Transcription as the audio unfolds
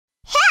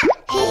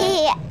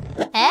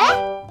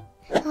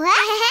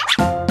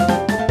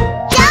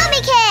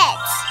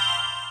Domikids!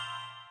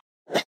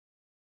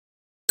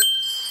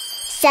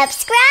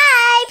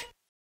 Subscribe!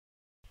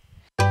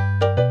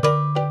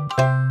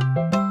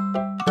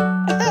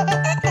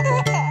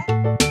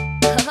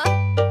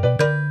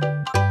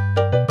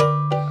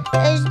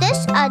 Is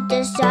this a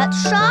dessert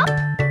shop?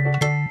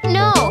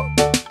 No,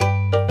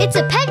 it's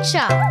a pet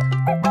shop.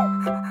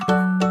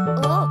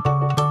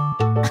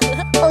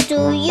 Oh,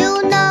 do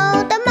you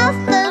know the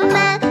Muffin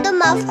Man, the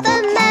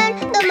Muffin Man,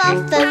 the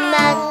Muffin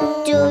Man?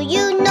 Do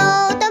you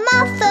know the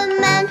Muffin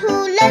Man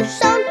who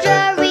lives on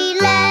Drury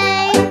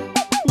Lane?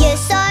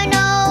 Yes, I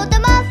know the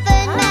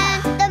Muffin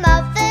Man, the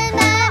Muffin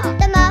Man,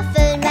 the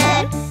Muffin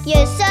Man.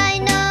 Yes, I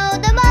know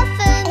the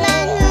Muffin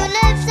Man who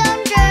lives on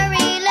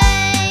Drury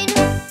Lane.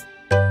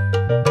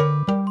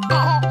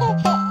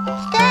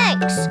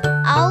 Thanks,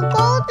 I'll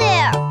go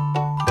there.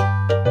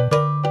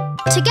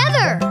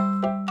 Together.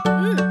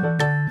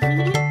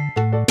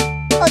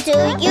 Oh, do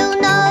you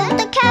know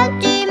the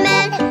Candy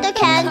Man, the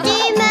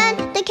Candy Man,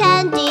 the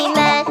Candy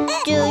Man?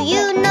 Do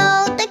you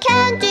know the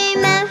Candy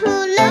Man who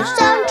lives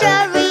on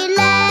Drury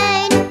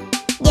Lane?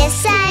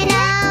 Yes, I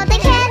know the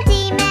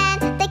Candy Man,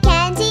 the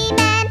Candy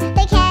Man,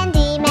 the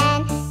Candy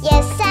Man.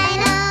 Yes, I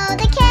know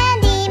the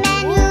Candy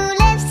Man who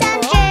lives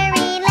on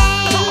Drury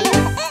Lane.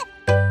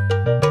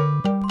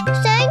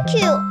 Thank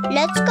you.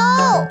 Let's go.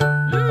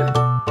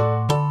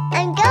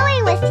 I'm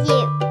going with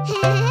you.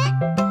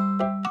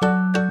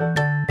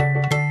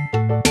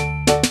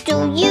 Do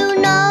you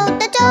know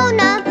the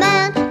Donut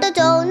Man, the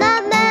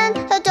Donut Man,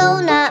 the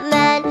Donut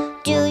Man?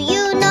 Do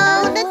you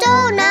know the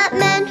Donut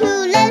Man who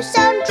lives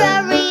on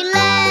Drury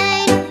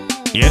Lane?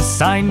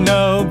 Yes, I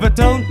know the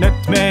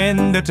Donut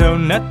Man, the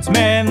Donut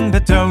Man,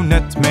 the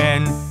Donut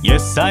Man.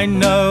 Yes, I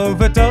know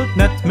the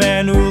Donut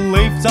Man who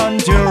lives on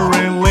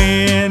Drury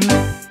Lane.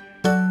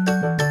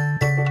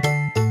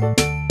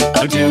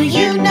 Oh, do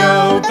you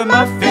know the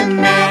Muffin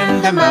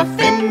Man, the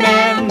Muffin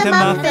Man, the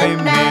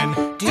Muffin Man?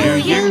 Do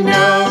you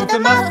know the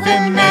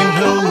Muffin Man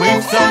who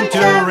lives on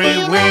Drury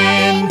Lane?